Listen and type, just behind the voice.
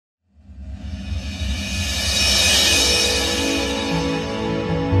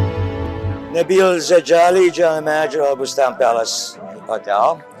Nabil Zadjali, General Manager of Bustan Palace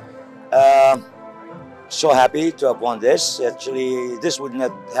Hotel. So happy to have won this. Actually, this would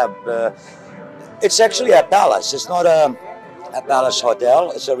not have. It's actually a palace. It's not a palace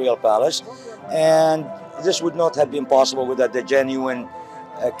hotel. It's a real palace, and this would not have been possible without the genuine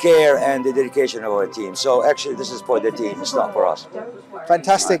care and the dedication of our team. So actually, this is for the team. It's not for us.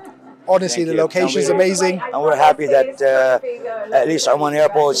 Fantastic. Honestly, the location is amazing. And we're happy that at least Oman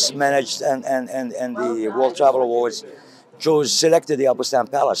Airports managed and the World Travel Awards selected the Bustan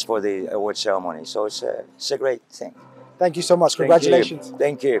Palace for the award ceremony. So it's a great thing. Thank you so much. Congratulations.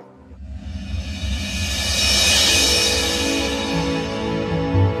 Thank you.